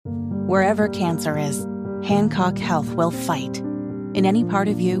Wherever cancer is, Hancock Health will fight. In any part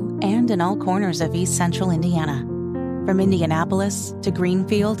of you and in all corners of East Central Indiana. From Indianapolis to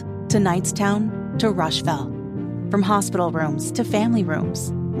Greenfield to Knightstown to Rushville. From hospital rooms to family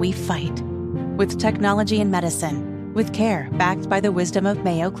rooms, we fight. With technology and medicine, with care backed by the wisdom of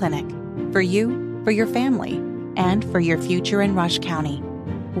Mayo Clinic. For you, for your family, and for your future in Rush County.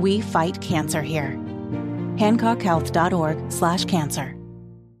 We fight cancer here. HancockHealth.org/cancer.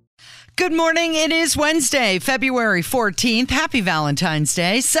 Good morning. It is Wednesday, February 14th. Happy Valentine's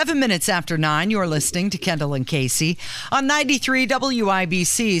Day. 7 minutes after 9, you're listening to Kendall and Casey on 93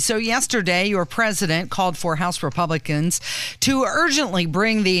 WIBC. So yesterday, your president called for House Republicans to urgently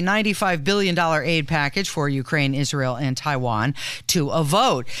bring the $95 billion aid package for Ukraine, Israel, and Taiwan to a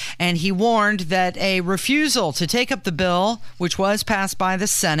vote. And he warned that a refusal to take up the bill, which was passed by the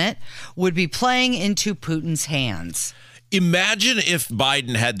Senate, would be playing into Putin's hands. Imagine if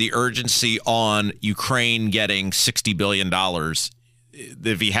Biden had the urgency on Ukraine getting $60 billion,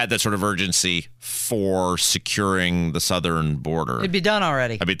 if he had that sort of urgency for securing the southern border. It'd be done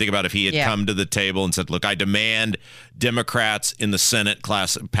already. I mean, think about if he had come to the table and said, look, I demand Democrats in the Senate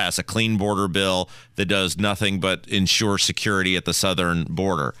pass a clean border bill that does nothing but ensure security at the southern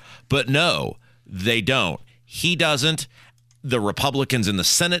border. But no, they don't. He doesn't. The Republicans in the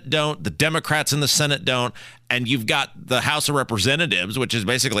Senate don't. The Democrats in the Senate don't. And you've got the House of Representatives, which is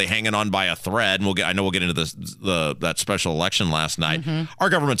basically hanging on by a thread. And I know we'll get into that special election last night. Mm-hmm.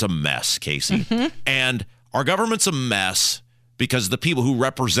 Our government's a mess, Casey. Mm-hmm. And our government's a mess because the people who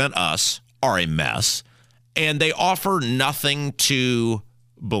represent us are a mess. And they offer nothing to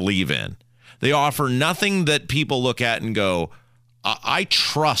believe in. They offer nothing that people look at and go, I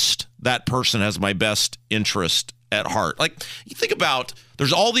trust that person has my best interest at heart. Like, you think about,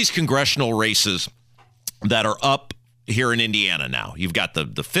 there's all these congressional races that are up here in Indiana now. You've got the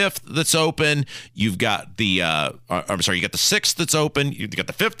 5th that's open. You've got you got the 6th that's open. You've got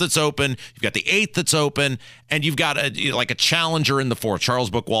the 5th that's open. You've got the 8th that's open. And you've got a challenger in the 4th, Charles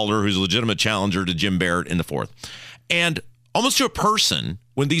Bookwalter, who's a legitimate challenger to Jim Barrett in the 4th. And almost to a person,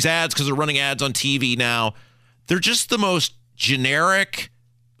 when these ads, because they're running ads on TV now, they're just the most generic,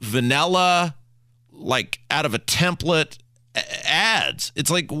 vanilla, like out of a template ads.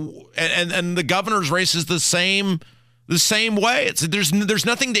 It's like, and the governor's race is the same way. It's there's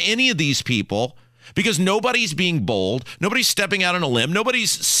nothing to any of these people because nobody's being bold. Nobody's stepping out on a limb.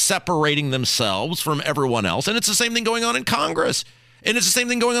 Nobody's separating themselves from everyone else. And it's the same thing going on in Congress. And it's the same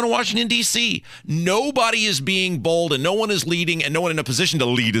thing going on in Washington, D.C. Nobody is being bold and no one is leading and no one in a position to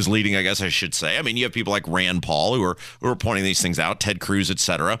lead is leading, I guess I should say. I mean, you have people like Rand Paul who are pointing these things out, Ted Cruz, et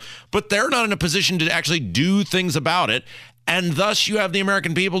cetera, but they're not in a position to actually do things about it. And thus you have the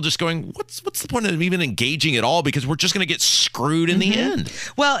American people just going, what's the point of even engaging at all? Because we're just going to get screwed in the end.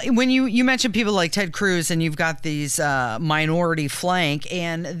 Well, when you mention people like Ted Cruz and you've got these minority flank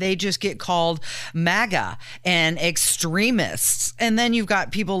and they just get called MAGA and extremists. And then you've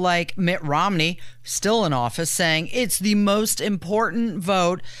got people like Mitt Romney, still in office, saying it's the most important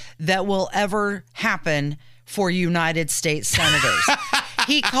vote that will ever happen for United States senators.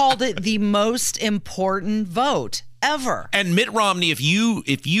 He called it the most important vote ever. And Mitt Romney, if you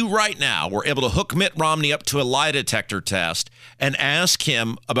right now were able to hook Mitt Romney up to a lie detector test and ask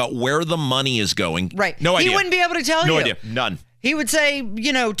him about where the money is going, right? No idea. He wouldn't be able to tell you. No idea. None. He would say,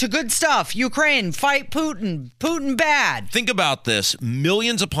 to good stuff. Ukraine, fight Putin. Putin bad. Think about this.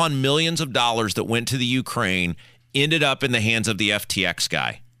 Millions upon millions of dollars that went to the Ukraine ended up in the hands of the FTX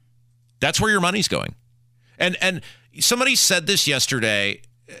guy. That's where your money's going. And somebody said this yesterday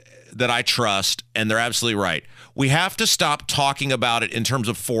that I trust, and they're absolutely right. We have to stop talking about it in terms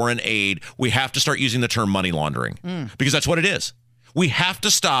of foreign aid. We have to start using the term money laundering because that's what it is. We have to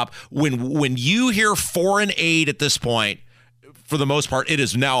stop. When you hear foreign aid at this point, for the most part, it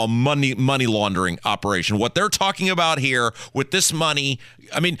is now a money laundering operation. What they're talking about here with this money,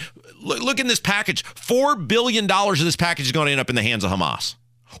 I mean, look in this package. $4 billion of this package is going to end up in the hands of Hamas.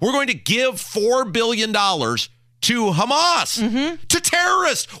 We're going to give $4 billion to Hamas, to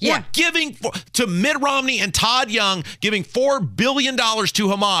terrorists. Yeah. We're giving to Mitt Romney and Todd Young, giving $4 billion to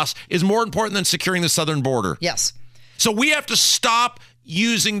Hamas is more important than securing the southern border. Yes. So we have to stop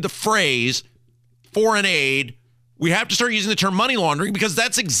using the phrase foreign aid. We have to start using the term money laundering because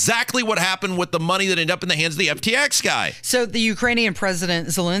that's exactly what happened with the money that ended up in the hands of the FTX guy. So the Ukrainian President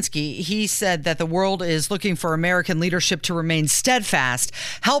Zelensky, he said that the world is looking for American leadership to remain steadfast,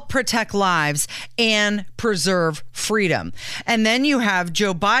 help protect lives, and preserve freedom. And then you have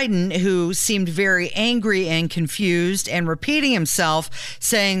Joe Biden, who seemed very angry and confused and repeating himself,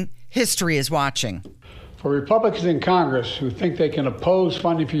 saying history is watching. For Republicans in Congress who think they can oppose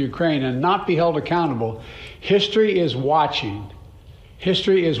funding for Ukraine and not be held accountable, history is watching.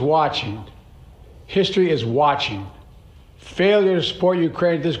 History is watching. History is watching. Failure to support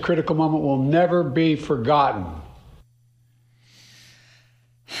Ukraine at this critical moment will never be forgotten.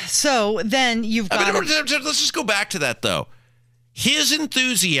 So then you've got... let's just go back to that, though. His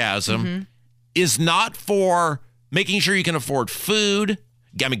enthusiasm is not for making sure you can afford food.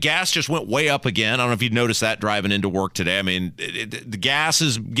 I mean, gas just went way up again. I don't know if you'd noticed that driving into work today. I mean, the gas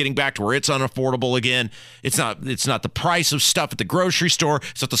is getting back to where it's unaffordable again. It's not the price of stuff at the grocery store.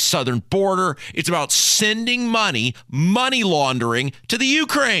 It's not the southern border. It's about sending money laundering to the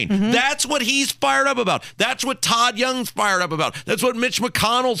Ukraine. That's what he's fired up about. That's what Todd Young's fired up about. That's what Mitch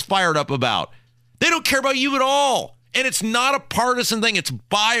McConnell's fired up about. They don't care about you at all. And it's not a partisan thing. It's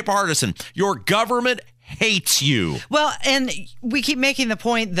bipartisan. Your government hates you. Well, and we keep making the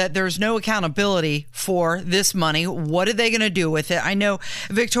point that there's no accountability for this money. What are they going to do with it? I know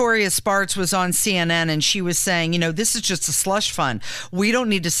Victoria Spartz was on CNN and she was saying, this is just a slush fund. We don't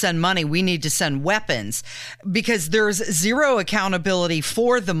need to send money. We need to send weapons because there's zero accountability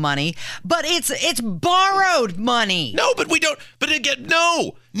for the money, but it's borrowed money. No, but we don't. But again,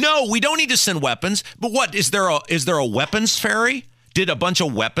 no, we don't need to send weapons. But what is there a weapons ferry? Did a bunch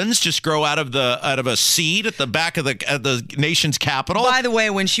of weapons just grow out of a seed at the back of the nation's capital? By the way,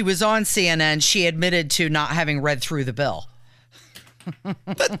 when she was on CNN, she admitted to not having read through the bill. Because none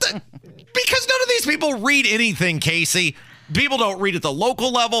of these people read anything, Casey. People don't read at the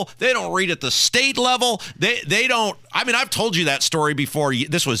local level. They don't read at the state level. They don't. I mean, I've told you that story before.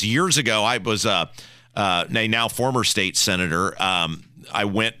 This was years ago. I was a now former state senator. I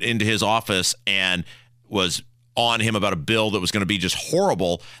went into his office and was on him about a bill that was going to be just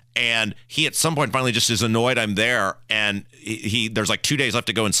horrible. And he at some point finally just is annoyed I'm there. And he there's like 2 days left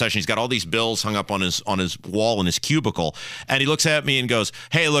to go in session. He's got all these bills hung up on his wall in his cubicle. And he looks at me and goes,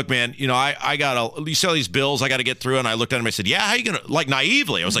 "Hey, look, man, I got you see all these bills I got to get through." And I looked at him and I said, "Yeah, how are you going to," like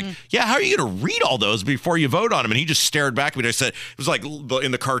naively, I was like, "Yeah, how are you going to read all those before you vote on them?" And he just stared back at me. And I said, it was like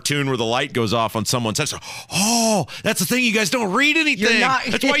in the cartoon where the light goes off on someone's head. So, "Oh, that's the thing. You guys don't read anything.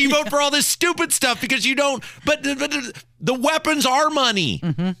 That's why you vote for all this stupid stuff, because you don't." But the weapons are money.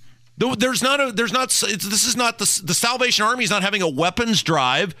 This is not the Salvation Army is not having a weapons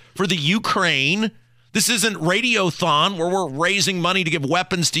drive for the Ukraine. This isn't Radiothon where we're raising money to give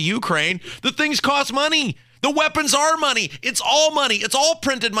weapons to Ukraine. The things cost money. The weapons are money. It's all money. It's all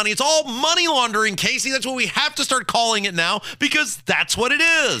printed money. It's all money laundering, Casey. That's what we have to start calling it now, because that's what it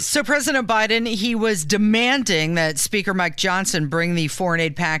is. So President Biden, he was demanding that Speaker Mike Johnson bring the foreign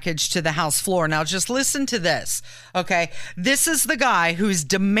aid package to the House floor. Now, just listen to this, okay? This is the guy who's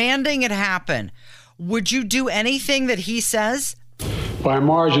demanding it happen. Would you do anything that he says? By a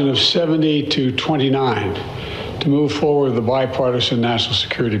margin of 70 to 29 to move forward the bipartisan national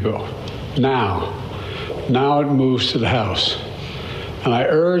security bill. Now it moves to the House. And I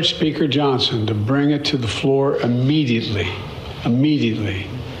urge Speaker Johnson to bring it to the floor immediately.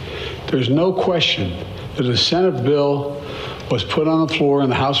 There's no question that if the Senate bill was put on the floor in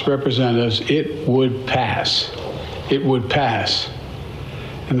the House of Representatives, it would pass. It would pass.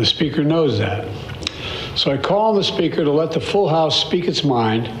 And the Speaker knows that. So I call on the Speaker to let the full House speak its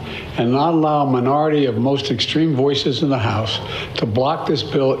mind and not allow a minority of most extreme voices in the House to block this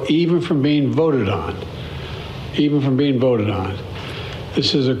bill even from being voted on.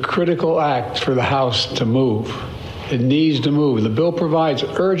 This is a critical act for the House to move. It needs to move. The bill provides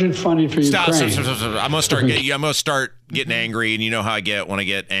urgent funding for Ukraine. Stop. I'm gonna start getting angry, and you know how I get when I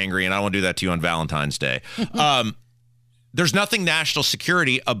get angry, and I won't do that to you on Valentine's Day. There's nothing national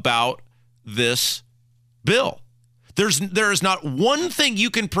security about this bill. There is not one thing you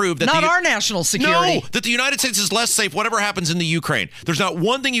can prove that our national security. No, that the United States is less safe whatever happens in the Ukraine. There's not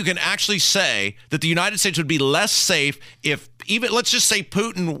one thing you can actually say that the United States would be less safe if even, let's just say,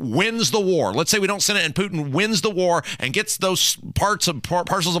 Putin wins the war. Let's say we don't send it and Putin wins the war and gets those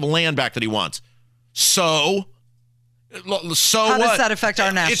parcels of land back that he wants. So how does that affect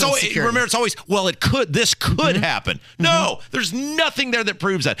our national security? Remember, it's always, this could happen. No, there's nothing there that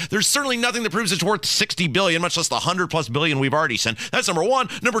proves that. There's certainly nothing that proves it's worth $60 billion, much less the $100+ billion we've already sent. That's number one.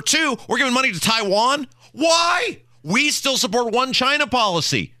 Number two, we're giving money to Taiwan. Why? We still support one China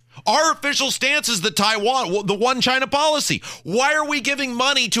policy. Our official stance is the one China policy. Why are we giving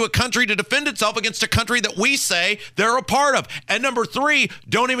money to a country to defend itself against a country that we say they're a part of? And number three,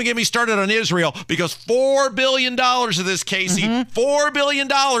 don't even get me started on Israel, because $4 billion of this, Casey, $4 billion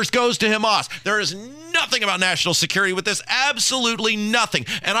goes to Hamas. There is nothing about national security with this, absolutely nothing.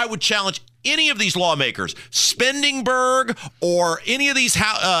 And I would challenge any of these lawmakers, Spendingberg or any of these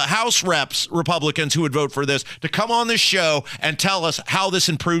House reps, Republicans who would vote for this, to come on this show and tell us how this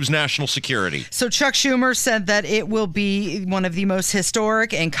improves national security. So Chuck Schumer said that it will be one of the most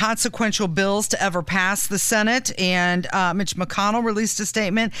historic and consequential bills to ever pass the Senate. And Mitch McConnell released a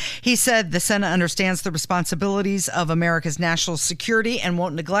statement. He said the Senate understands the responsibilities of America's national security and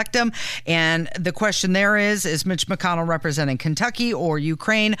won't neglect them. And the question there is Mitch McConnell representing Kentucky or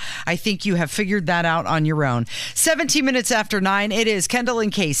Ukraine? I think you have figured that out on your own. 17 minutes after 9, it is Kendall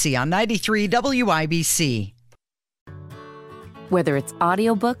and Casey on 93 WIBC. Whether it's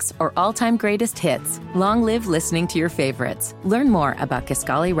audiobooks or all-time greatest hits, long live listening to your favorites. Learn more about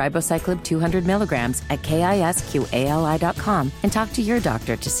Kisqali Ribociclib 200 milligrams at KISQALI.com and talk to your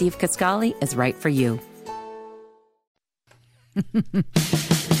doctor to see if Kisqali is right for you.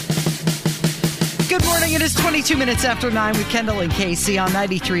 Good morning. It is 22 minutes after 9 with Kendall and Casey on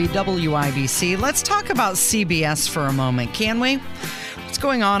 93 WIBC. Let's talk about CBS for a moment, can we? What's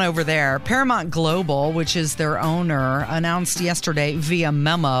going on over there? Paramount Global, which is their owner, announced yesterday via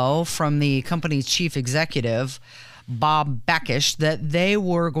memo from the company's chief executive, Bob Bakish, that they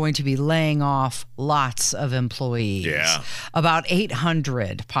were going to be laying off lots of employees. Yeah. About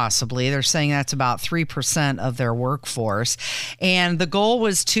 800, possibly. They're saying that's about 3% of their workforce. And the goal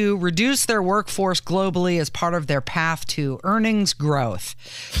was to reduce their workforce globally as part of their path to earnings growth.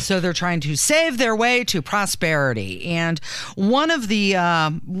 So they're trying to save their way to prosperity. And one of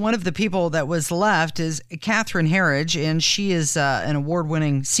the people that was left is Catherine Herridge, and she is an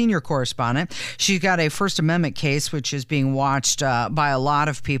award-winning senior correspondent. She's got a First Amendment case, which is being watched by a lot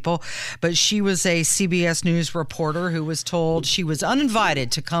of people. But she was a CBS News reporter who was told she was uninvited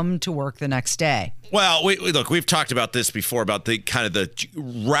to come to work the next day. Well, we've talked about this before, about the kind of the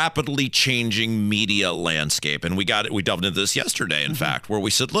rapidly changing media landscape. And we delved into this yesterday, in fact, where we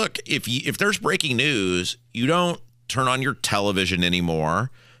said, look, if there's breaking news, you don't turn on your television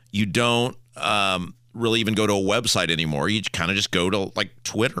anymore. You don't really even go to a website anymore. You kind of just go to like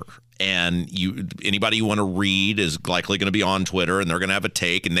Twitter. And anybody you want to read is likely going to be on Twitter, and they're going to have a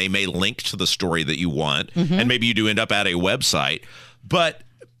take, and they may link to the story that you want. And maybe you do end up at a website. But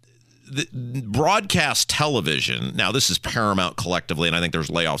the broadcast television, now this is Paramount collectively, and I think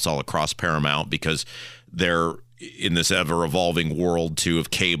there's layoffs all across Paramount because they're in this ever-evolving world, too, of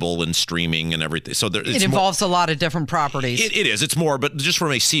cable and streaming and everything. So it involves a lot of different properties. It is. It's more, but just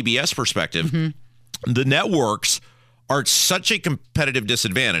from a CBS perspective, the networks are at such a competitive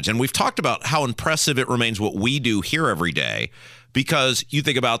disadvantage. And we've talked about how impressive it remains what we do here every day, because you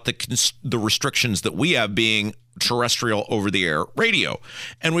think about the restrictions that we have being terrestrial over-the-air radio.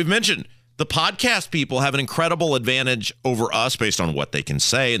 And we've mentioned the podcast people have an incredible advantage over us based on what they can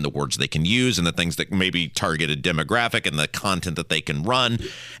say and the words they can use and the things that maybe target a demographic and the content that they can run.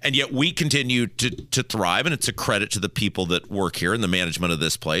 And yet we continue to thrive, and it's a credit to the people that work here and the management of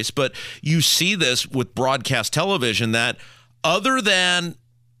this place. But you see this with broadcast television that other than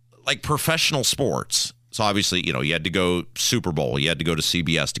like professional sports, so obviously, you had to go Super Bowl. You had to go to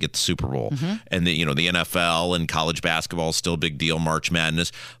CBS to get the Super Bowl. And the NFL and college basketball is still a big deal, March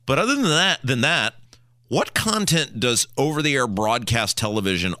Madness. But other than that, what content does over-the-air broadcast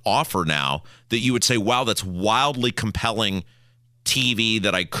television offer now that you would say, wow, that's wildly compelling TV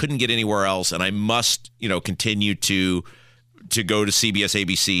that I couldn't get anywhere else, and I must, continue to go to CBS,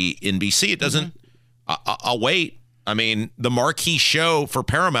 ABC, NBC? It doesn't. I'll wait. I mean, the marquee show for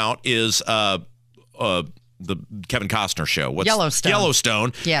Paramount is the Kevin Costner show.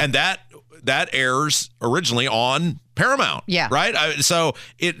 Yellowstone. Yeah. And that airs originally on Paramount. Yeah. Right?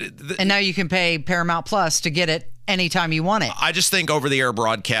 And now you can pay Paramount Plus to get it anytime you want it. I just think over-the-air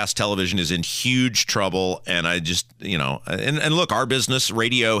broadcast television is in huge trouble. And I just, and look, our business,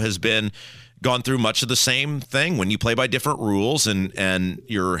 radio, has gone through much of the same thing. When you play by different rules and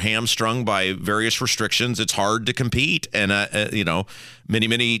you're hamstrung by various restrictions, it's hard to compete. And,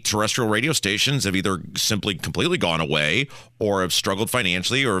 many terrestrial radio stations have either simply completely gone away or have struggled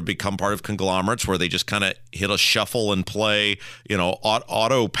financially or have become part of conglomerates where they just kind of hit a shuffle and play,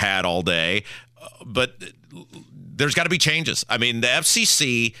 auto pad all day. But there's got to be changes. I mean, the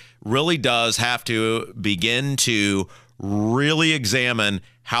FCC really does have to begin to really examine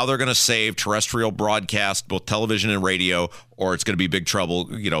how they're going to save terrestrial broadcast, both television and radio, or it's going to be big trouble,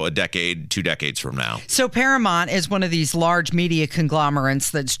 a decade, 2 decades from now. So Paramount is one of these large media conglomerates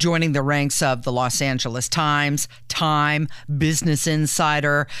that's joining the ranks of the Los Angeles Times, Time, Business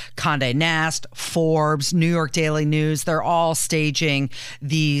Insider, Condé Nast, Forbes, New York Daily News. They're all staging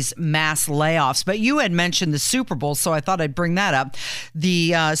these mass layoffs. But you had mentioned the Super Bowl, so I thought I'd bring that up.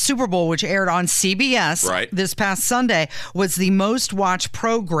 The Super Bowl, which aired on CBS this past Sunday, was the most watched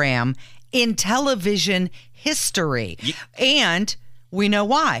program in television history. And we know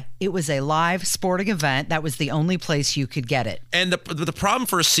why. It was a live sporting event. That was the only place you could get it. And the problem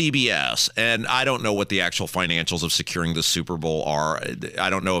for CBS, and I don't know what the actual financials of securing the Super Bowl are. I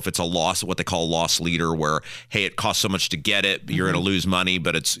don't know if it's a loss, what they call a loss leader, where, hey, it costs so much to get it, you're going to lose money,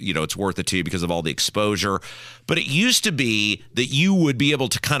 but it's worth it to you because of all the exposure. But it used to be that you would be able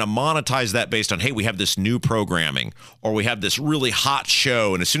to kind of monetize that based on, hey, we have this new programming, or we have this really hot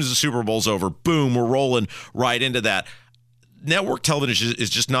show, and as soon as the Super Bowl's over, boom, we're rolling right into that. Network television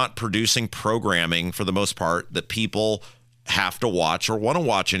is just not producing programming for the most part that people have to watch or want to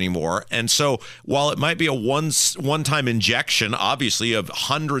watch anymore. And so while it might be a one-time injection, obviously, of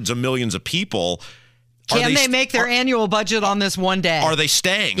hundreds of millions of people, can they make their annual budget on this one day? Are they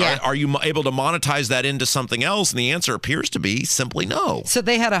staying? Yeah. Are you able to monetize that into something else? And the answer appears to be simply no. So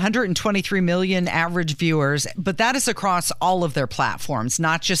they had 123 million average viewers, but that is across all of their platforms,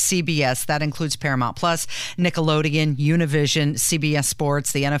 not just CBS. That includes Paramount Plus, Nickelodeon, Univision, CBS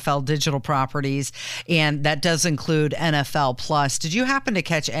Sports, the NFL digital properties, and that does include NFL Plus. Did you happen to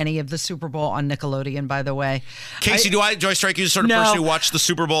catch any of the Super Bowl on Nickelodeon, by the way? Casey, do I strike you as the sort of person who watched the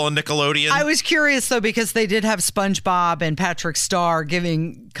Super Bowl on Nickelodeon? I was curious, though, because they did have SpongeBob and Patrick Star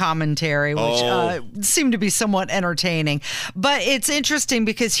giving commentary, which seemed to be somewhat entertaining. But it's interesting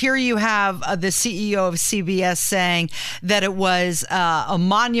because here you have the CEO of CBS saying that it was a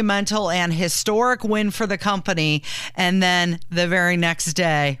monumental and historic win for the company. And then the very next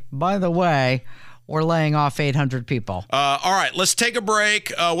day, by the way, we're laying off 800 people. All right, let's take a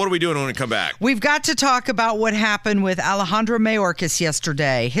break. What are we doing when we come back? We've got to talk about what happened with Alejandro Mayorkas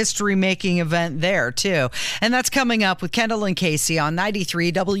yesterday. History-making event there, too. And that's coming up with Kendall and Casey on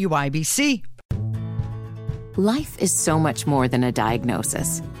 93 WIBC. Life is so much more than a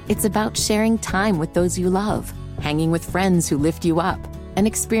diagnosis. It's about sharing time with those you love, hanging with friends who lift you up, and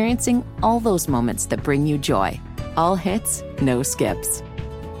experiencing all those moments that bring you joy. All hits, no skips.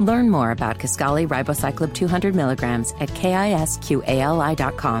 Learn more about Kisqali Ribociclib 200 milligrams at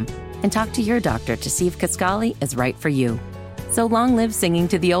KISQALI.com and talk to your doctor to see if Kisqali is right for you. So long live singing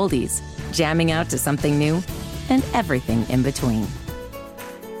to the oldies, jamming out to something new, and everything in between.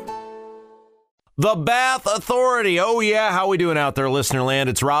 The Bath Authority. Oh, yeah. How we doing out there, listener land?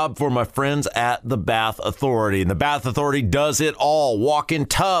 It's Rob for my friends at the Bath Authority. And the Bath Authority does it all. Walk-in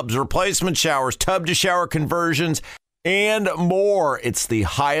tubs, replacement showers, tub-to-shower conversions, and more. It's the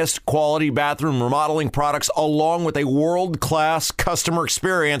highest quality bathroom remodeling products along with a world-class customer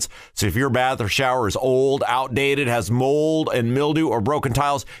experience. So if your bath or shower is old, outdated, has mold and mildew or broken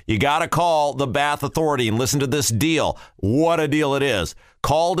tiles, you got to call the Bath Authority and listen to this deal. What a deal it is.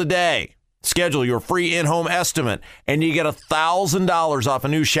 Call today. Schedule your free in-home estimate, and you get $1,000 off a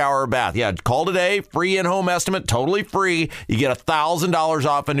new shower or bath. Yeah, call today. Free in-home estimate, totally free. You get $1,000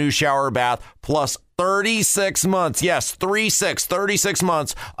 off a new shower or bath, plus 36 months. Yes, 36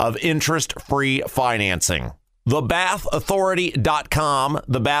 months of interest-free financing. TheBathAuthority.com,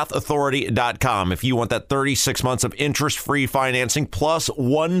 TheBathAuthority.com. If you want that 36 months of interest-free financing plus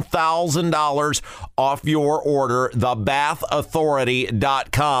 $1,000 off your order,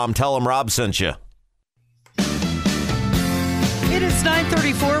 TheBathAuthority.com. Tell them Rob sent you. It is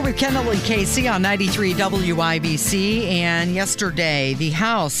 9:34 with Kendall and Casey on 93 WIBC. And yesterday, the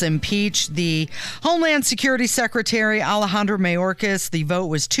House impeached the Homeland Security Secretary Alejandro Mayorkas. The vote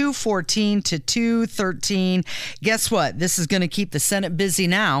was 214 to 213. Guess what? This is going to keep the Senate busy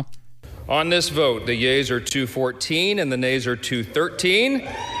now. On this vote, the yeas are 214 and the nays are 213.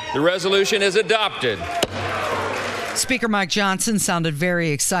 The resolution is adopted. Speaker Mike Johnson sounded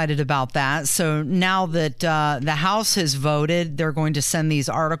very excited about that. So now that the House has voted, they're going to send these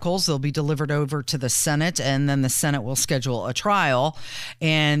articles. They'll be delivered over to the Senate, and then the Senate will schedule a trial,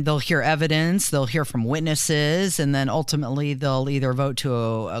 and they'll hear evidence. They'll hear from witnesses, and then ultimately they'll either vote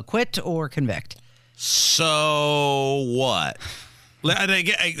to acquit or convict. So what? I mean,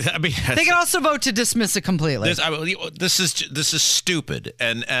 they can also vote to dismiss it completely. This is stupid.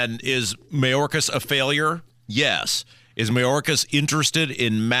 And is Mayorkas a failure? Yes. Is Mayorkas interested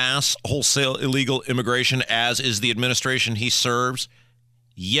in mass wholesale illegal immigration, as is the administration he serves?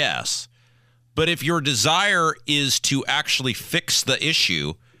 Yes. But if your desire is to actually fix the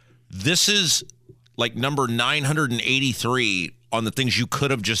issue, this is like number 983 on the things you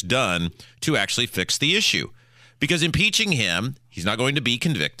could have just done to actually fix the issue. Because impeaching him, he's not going to be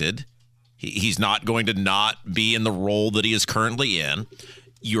convicted. He's not going to not be in the role that he is currently in.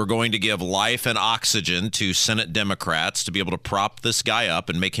 You're going to give life and oxygen to Senate Democrats to be able to prop this guy up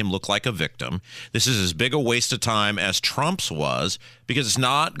and make him look like a victim. This is as big a waste of time as Trump's was, because it's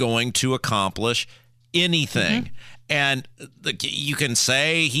not going to accomplish anything. And you can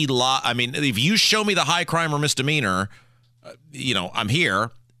say he lied. I mean, if you show me the high crime or misdemeanor, I'm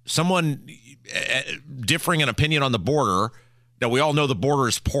here. Someone differing in opinion on the border. Now, we all know the border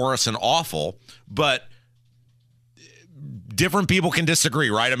is porous and awful, but different people can disagree,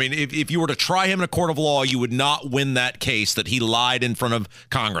 right? I mean, if you were to try him in a court of law, you would not win that case that he lied in front of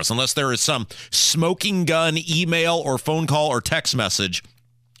Congress unless there is some smoking gun email or phone call or text message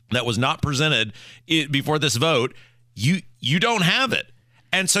that was not presented before this vote. You don't have it.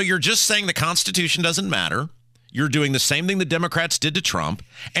 And so you're just saying the Constitution doesn't matter. You're doing the same thing the Democrats did to Trump.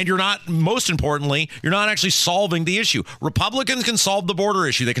 And you're not, most importantly, you're not actually solving the issue. Republicans can solve the border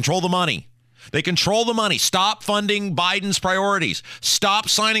issue. They control the money. They control the money. Stop funding Biden's priorities. Stop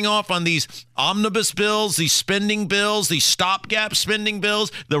signing off on these omnibus bills, these spending bills, these stopgap spending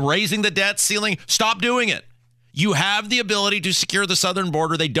bills, the raising the debt ceiling. Stop doing it. You have the ability to secure the southern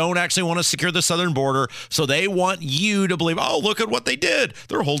border. They don't actually want to secure the southern border, so they want you to believe, oh, look at what they did.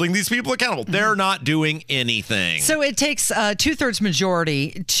 They're holding these people accountable. They're not doing anything. So it takes a two-thirds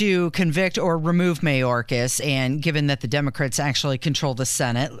majority to convict or remove Mayorkas, and given that the Democrats actually control the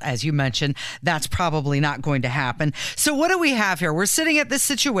Senate, as you mentioned, that's probably not going to happen. So what do we have here? We're sitting at this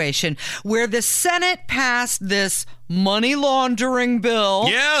situation where the Senate passed this money laundering bill.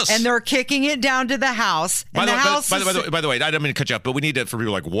 Yes. And they're kicking it down to the House. By the way, I don't mean to cut you off, but we need to, for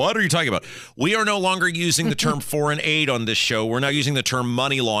people like, what are you talking about? We are no longer using the term foreign aid on this show. We're now using the term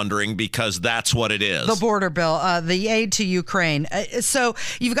money laundering because that's what it is. The border bill, the aid to Ukraine. So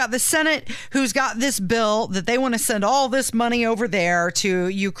you've got the Senate who's got this bill that they want to send all this money over there to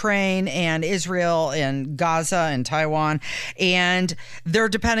Ukraine and Israel and Gaza and Taiwan. And they're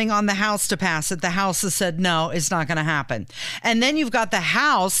depending on the House to pass it. The House has said, no, it's not going to happen. And then you've got the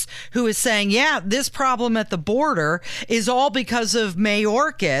House who is saying, yeah, this problem at the border is all because of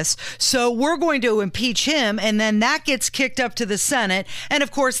Mayorkas, so we're going to impeach him, and then that gets kicked up to the Senate, and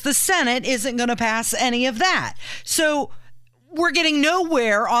of course the Senate isn't going to pass any of that. So we're getting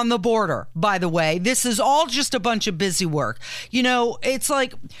nowhere on the border, by the way. This is all just a bunch of busy work. It's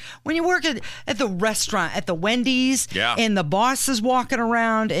like when you work at the restaurant, at the Wendy's, and the boss is walking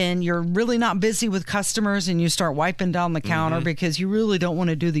around and you're really not busy with customers and you start wiping down the counter because you really don't want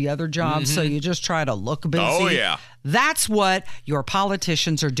to do the other job, so you just try to look busy. Oh, yeah. That's what your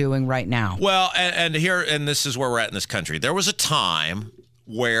politicians are doing right now. Well, and this is where we're at in this country. There was a time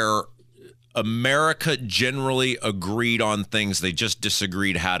where America generally agreed on things. They just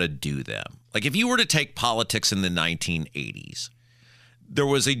disagreed how to do them. Like if you were to take politics in the 1980s, there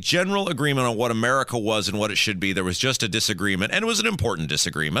was a general agreement on what America was and what it should be. There was just a disagreement, and it was an important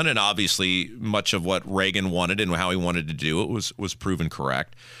disagreement. And obviously much of what Reagan wanted and how he wanted to do it was proven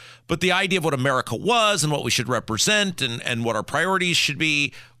correct. But the idea of what America was and what we should represent and what our priorities should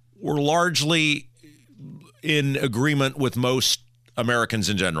be were largely in agreement with most Americans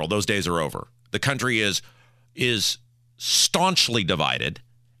in general. Those days are over. The country is staunchly divided,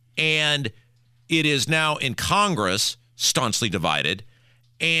 and it is now in Congress staunchly divided,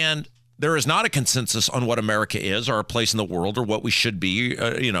 and there is not a consensus on what America is or our place in the world or what we should be,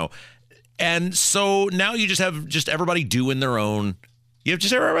 And so now you just have everybody doing their own. You have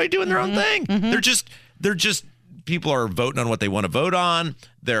just everybody doing their own thing. They're just people are voting on what they want to vote on.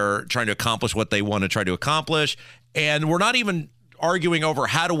 They're trying to accomplish what they want to try to accomplish, and we're not even arguing over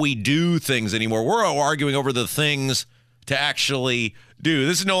how do we do things anymore. We're arguing over the things to actually do.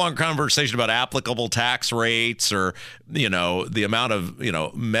 This is no longer a conversation about applicable tax rates or, the amount of,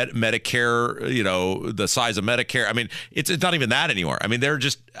 Medicare, the size of Medicare. I mean, it's not even that anymore. I mean,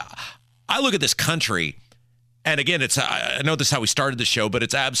 I look at this country, and again, I know this is how we started the show, but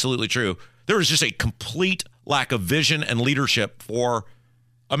it's absolutely true. There is just a complete lack of vision and leadership for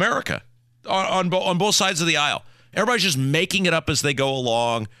America on both sides of the aisle. Everybody's just making it up as they go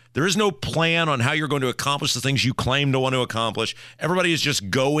along. There is no plan on how you're going to accomplish the things you claim to want to accomplish. Everybody is just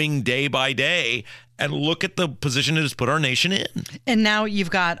going day by day, and look at the position it has put our nation in. And now you've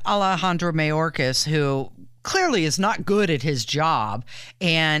got Alejandro Mayorkas, who clearly is not good at his job,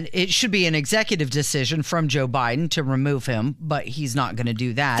 and it should be an executive decision from Joe Biden to remove him, but he's not going to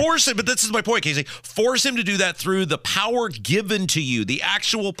do that. Force him, but this is my point, Casey. Force him to do that through the power given to you, the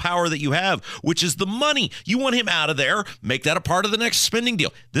actual power that you have, which is the money. You want him out of there, make that a part of the next spending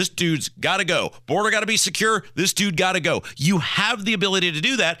deal. This dude's got to go. Border got to be secure. This dude got to go. You have the ability to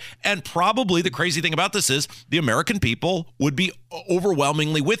do that, and probably the crazy thing about this is the American people would be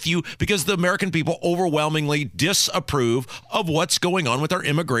overwhelmingly with you because the American people overwhelmingly disapprove of what's going on with our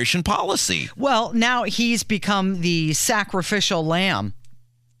immigration policy. Well, now he's become the sacrificial lamb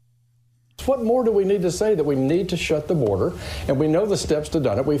What more do we need to say that we need to shut the border? And we know the steps to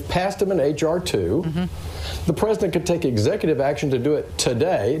done it. We've passed them in H.R. 2. Mm-hmm. The president could take executive action to do it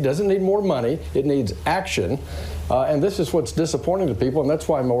today. It doesn't need more money. It needs action. And this is what's disappointing to people, and that's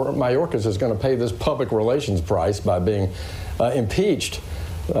why Mayorkas is going to pay this public relations price by being impeached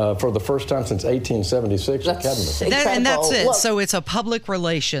for the first time since 1876. And that's it. So it's a public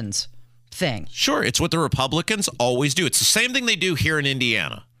relations thing. Sure, it's what the Republicans always do. It's the same thing they do here in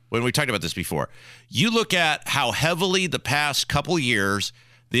Indiana. When we talked about this before, you look at how heavily the past couple years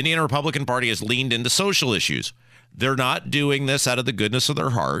the Indiana Republican Party has leaned into social issues. They're not doing this out of the goodness of their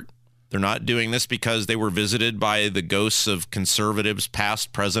heart. They're not doing this because they were visited by the ghosts of conservatives,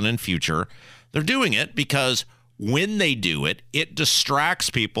 past, present, and future. They're doing it because when they do it, it distracts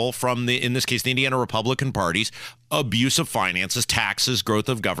people from in this case, the Indiana Republican Party's abuse of finances, taxes, growth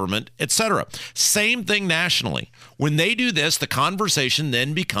of government, etc. Same thing nationally. When they do this, the conversation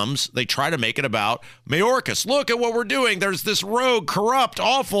then becomes, they try to make it about Mayorkas. Look at what we're doing. There's this rogue, corrupt,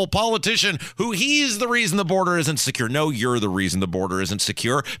 awful politician who he's the reason the border isn't secure. No, you're the reason the border isn't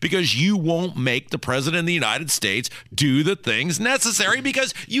secure because you won't make the president of the United States do the things necessary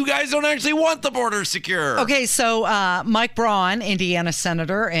because you guys don't actually want the border secure. Okay, so Mike Braun, Indiana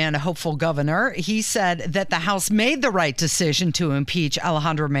senator and a hopeful governor, he said that the House made the right decision to impeach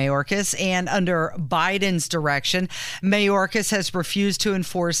Alejandro Mayorkas, and under Biden's direction, Mayorkas has refused to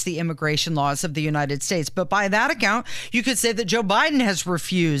enforce the immigration laws of the United States. But by that account, you could say that Joe Biden has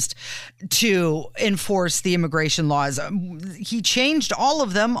refused to enforce the immigration laws. He changed all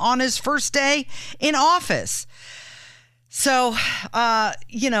of them on his first day in office. So,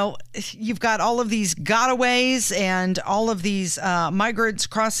 you've got all of these gotaways and all of these migrants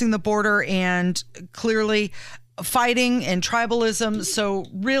crossing the border and clearly fighting and tribalism. So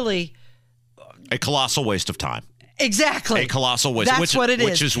really, a colossal waste of time. Exactly. A colossal waste. That's what it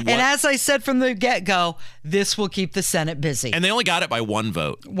is. And as I said from the get-go, this will keep the Senate busy. And they only got it by one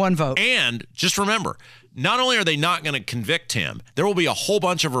vote. One vote. And just remember, not only are they not going to convict him, there will be a whole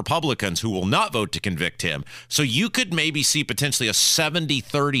bunch of Republicans who will not vote to convict him. So you could maybe see potentially a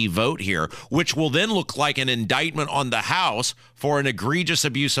 70-30 vote here, which will then look like an indictment on the House for an egregious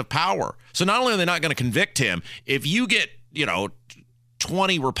abuse of power. So not only are they not going to convict him, if you get,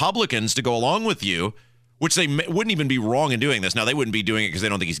 20 Republicans to go along with you, which they wouldn't even be wrong in doing this. Now, they wouldn't be doing it because they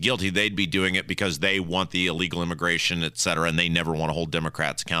don't think he's guilty. They'd be doing it because they want the illegal immigration, et cetera, and they never want to hold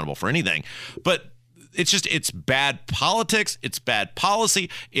Democrats accountable for anything. But it's bad politics, it's bad policy,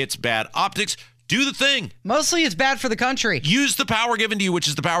 it's bad optics. Do the thing. Mostly it's bad for the country. Use the power given to you, which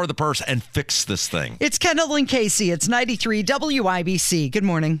is the power of the purse, and fix this thing. It's Kendall and Casey. It's 93 WIBC. Good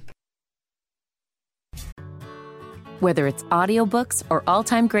morning. Whether it's audiobooks or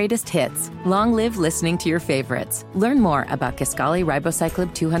all-time greatest hits, long live listening to your favorites. Learn more about Kisqali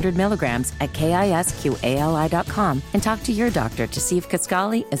Ribociclib 200 milligrams at KISQALI.com and talk to your doctor to see if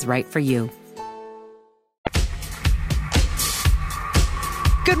Kisqali is right for you.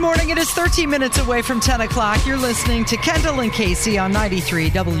 Good morning. It is 13 minutes away from 10 o'clock. You're listening to Kendall and Casey on 93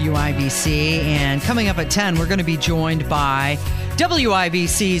 WIBC. And coming up at 10, we're going to be joined by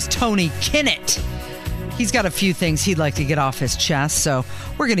WIBC's Tony Kinnett. He's got a few things he'd like to get off his chest, so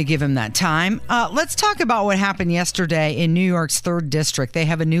we're going to give him that time. Let's talk about what happened yesterday in New York's 3rd District. They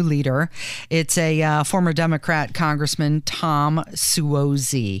have a new leader. It's a former Democrat Congressman, Tom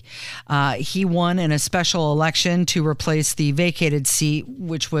Suozzi. He won in a special election to replace the vacated seat,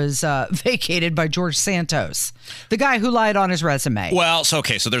 which was vacated by George Santos, the guy who lied on his resume. Well, so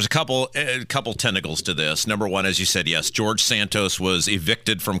there's a couple tentacles to this. Number one, as you said, yes, George Santos was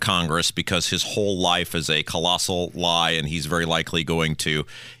evicted from Congress because his whole life is a colossal lie, and he's very likely going to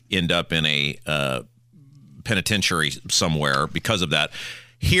end up in a penitentiary somewhere because of that.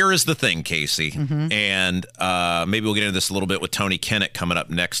 Here is the thing, Casey, and maybe we'll get into this a little bit with Tony Kinnett coming up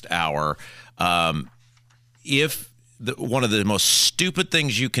next hour. If one of the most stupid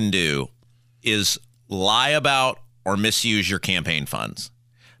things you can do is lie about or misuse your campaign funds,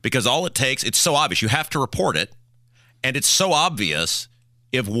 because all it takes, it's so obvious. You have to report it, and it's so obvious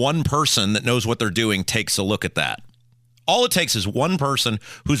if one person that knows what they're doing takes a look at that. All it takes is one person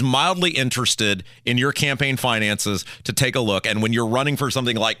who's mildly interested in your campaign finances to take a look. And when you're running for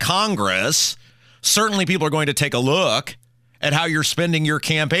something like Congress, certainly people are going to take a look at how you're spending your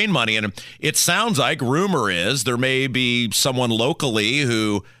campaign money. And it sounds like, rumor is, there may be someone locally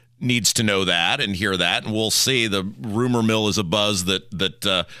who needs to know that and hear that, and we'll see. The rumor mill is abuzz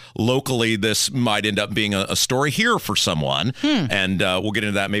that locally this might end up being a story here for someone, and we'll get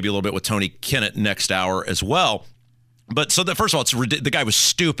into that maybe a little bit with Tony Kinnett next hour as well. But so first of all, the guy was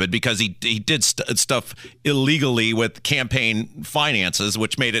stupid because he did stuff illegally with campaign finances,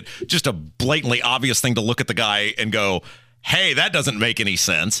 which made it just a blatantly obvious thing to look at the guy and go, hey, that doesn't make any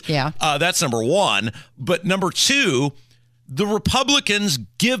sense. Yeah. That's number one. But number two, the Republicans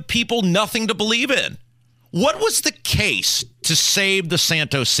give people nothing to believe in. What was the case to save the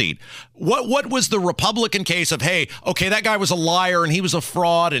Santos seat? What was the Republican case of, hey, okay, that guy was a liar and he was a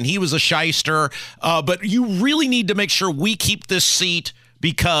fraud and he was a shyster, but you really need to make sure we keep this seat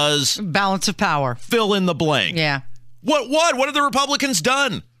because... balance of power. Fill in the blank. Yeah. What have the Republicans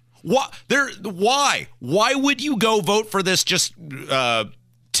done? Why? Why would you go vote for this just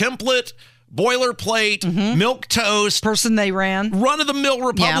template, boilerplate, milquetoast... person they ran? Run-of-the-mill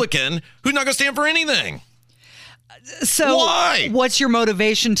Republican who's not going to stand for anything? So why? What's your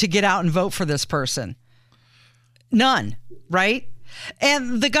motivation to get out and vote for this person? None, right?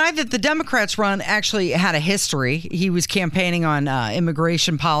 And the guy that the Democrats run actually had a history. He was campaigning on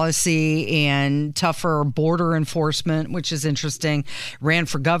immigration policy and tougher border enforcement, which is interesting. Ran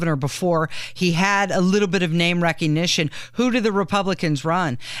for governor before. He had a little bit of name recognition. Who do the Republicans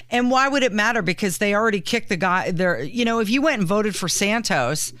run? And why would it matter? Because they already kicked the guy there. You know, if you went and voted for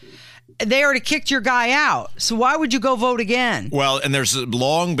Santos, they already kicked your guy out. So why would you go vote again? Well, and there's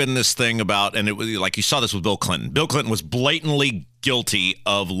long been this thing about, and it was like you saw this with Bill Clinton. Bill Clinton was blatantly guilty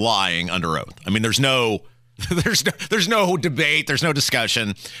of lying under oath. I mean, there's no debate. There's no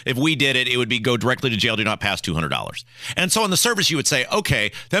discussion. If we did it, it would be go directly to jail, do not pass $200. And so on the surface, you would say,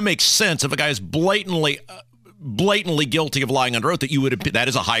 okay, that makes sense. If a guy is blatantly guilty of lying under oath, that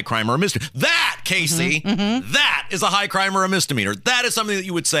is a high crime or a misdemeanor. That, Casey, that is a high crime or a misdemeanor. That is something that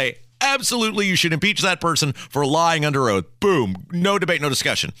you would say, absolutely, you should impeach that person for lying under oath. Boom. No debate, no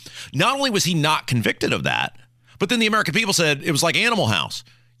discussion. Not only was he not convicted of that, but then the American people said it was like Animal House.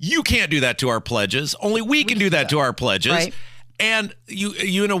 You can't do that to our pledges. Only we can do that to our pledges. Right. And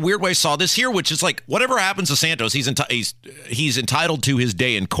you in a weird way saw this here, which is like whatever happens to Santos, he's entitled to his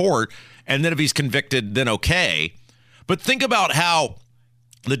day in court. And then if he's convicted, then okay. But think about how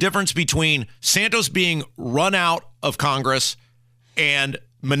the difference between Santos being run out of Congress and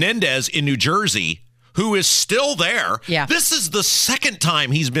Menendez in New Jersey, who is still there. Yeah. This is the second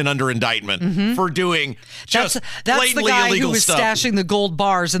time he's been under indictment for doing just that's the guy illegal who was stuff. Stashing the gold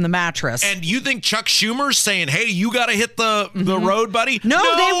bars in the mattress. And you think Chuck Schumer's saying, hey, you got to hit the road, buddy? No,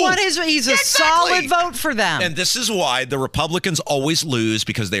 they want he's a solid vote for them. And this is why the Republicans always lose,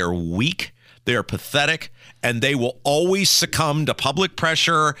 because they are weak, they are pathetic, and they will always succumb to public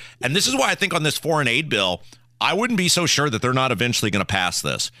pressure. And this is why I think on this foreign aid bill, I wouldn't be so sure that they're not eventually going to pass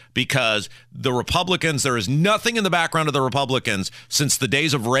this, because the Republicans, there is nothing in the background of the Republicans since the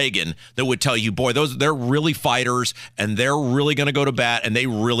days of Reagan that would tell you, boy, they're really fighters and they're really going to go to bat and they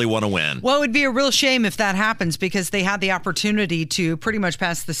really want to win. Well, it would be a real shame if that happens, because they had the opportunity to pretty much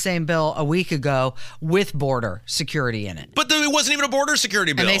pass the same bill a week ago with border security in it. But it wasn't even a border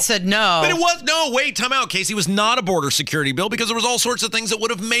security bill. And they said no. But it was, no, wait, time out, Casey. It was not a border security bill because there was all sorts of things that would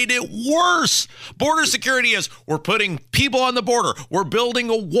have made it worse. Border security is, we're putting people on the border. We're building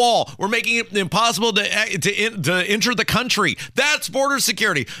a wall. We're making it impossible to enter the country. That's border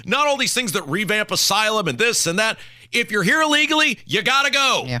security. Not all these things that revamp asylum and this and that. If you're here illegally, you got to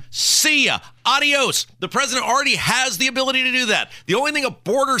go. Yeah. See ya. Adios. The president already has the ability to do that. The only thing a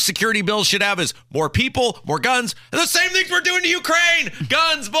border security bill should have is more people, more guns, and the same things we're doing to Ukraine.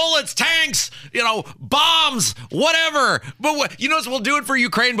 Guns, bullets, tanks, bombs, whatever. But we'll do it for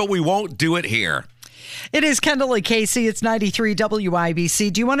Ukraine, but we won't do it here. It is Kendall and Casey. It's 93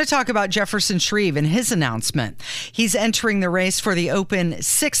 WIBC. Do you want to talk about Jefferson Shreve and his announcement? He's entering the race for the open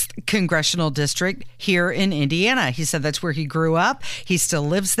 6th congressional district here in Indiana. He said that's where he grew up. He still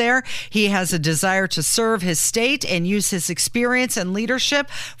lives there. He has a desire to serve his state and use his experience and leadership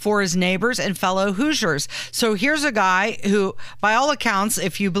for his neighbors and fellow Hoosiers. So here's a guy who, by all accounts,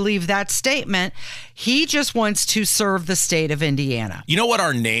 if you believe that statement, he just wants to serve the state of Indiana. You know what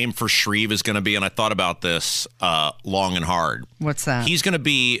our name for Shreve is going to be? And I thought about this long and hard. What's that? He's going to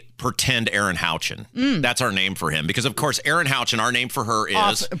be pretend Aaron Houchin. That's our name for him. Because, of course, Aaron Houchin, our name for her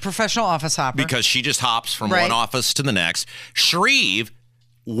is... professional office hopper. Because she just hops from one office to the next. Shreve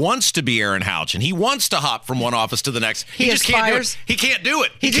wants to be Aaron Houchin. He wants to hop from one office to the next. He just can't do it. He can't do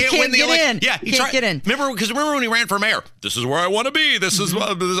it. He can't win the election. Yeah, he can't get in. Remember when he ran for mayor? This is where I want to be. This is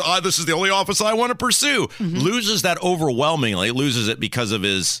the only office I want to pursue. Loses that overwhelmingly. Loses it because of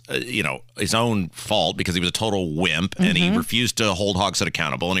his his own fault, because he was a total wimp and he refused to hold Hogsett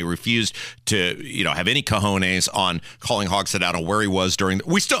accountable, and he refused to have any cojones on calling Hogsett out on where he was during.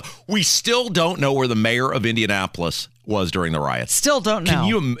 We still don't know where the mayor of Indianapolis was during the riots? Still don't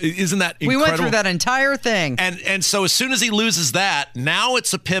know. Isn't that incredible? We went through that entire thing. And so as soon as he loses that, now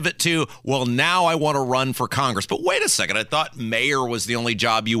it's a pivot to, well, now I want to run for Congress. But wait a second. I thought mayor was the only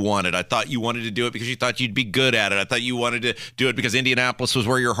job you wanted. I thought you wanted to do it because you thought you'd be good at it. I thought you wanted to do it because Indianapolis was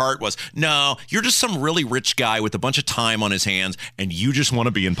where your heart was. No, you're just some really rich guy with a bunch of time on his hands, and you just want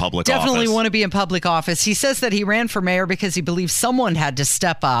to be in public office. Definitely want to be in public office. He says that he ran for mayor because he believes someone had to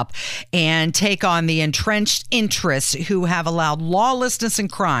step up and take on the entrenched interests who have allowed lawlessness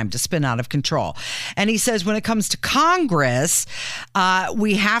and crime to spin out of control. And he says when it comes to Congress,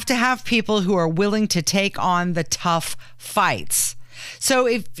 we have to have people who are willing to take on the tough fights. So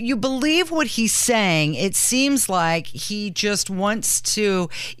if you believe what he's saying, it seems like he just wants to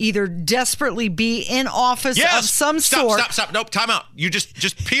either desperately be in office of some sort. Stop. Nope, time out. You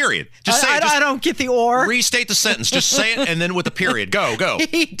just period. Just say it. I don't get the or. Restate the sentence. Just say it, and then with the period. Go.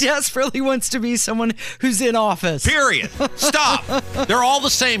 He desperately wants to be someone who's in office. Period. Stop. They're all the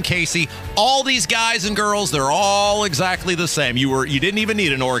same, Casey. All these guys and girls, they're all exactly the same. You didn't even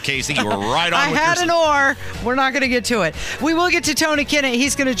need an or, Casey. You were right on. I had an or. We're not going to get to it. We will get to Tony Kinnett.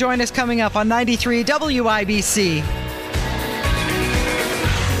 He's going to join us coming up on 93 WIBC.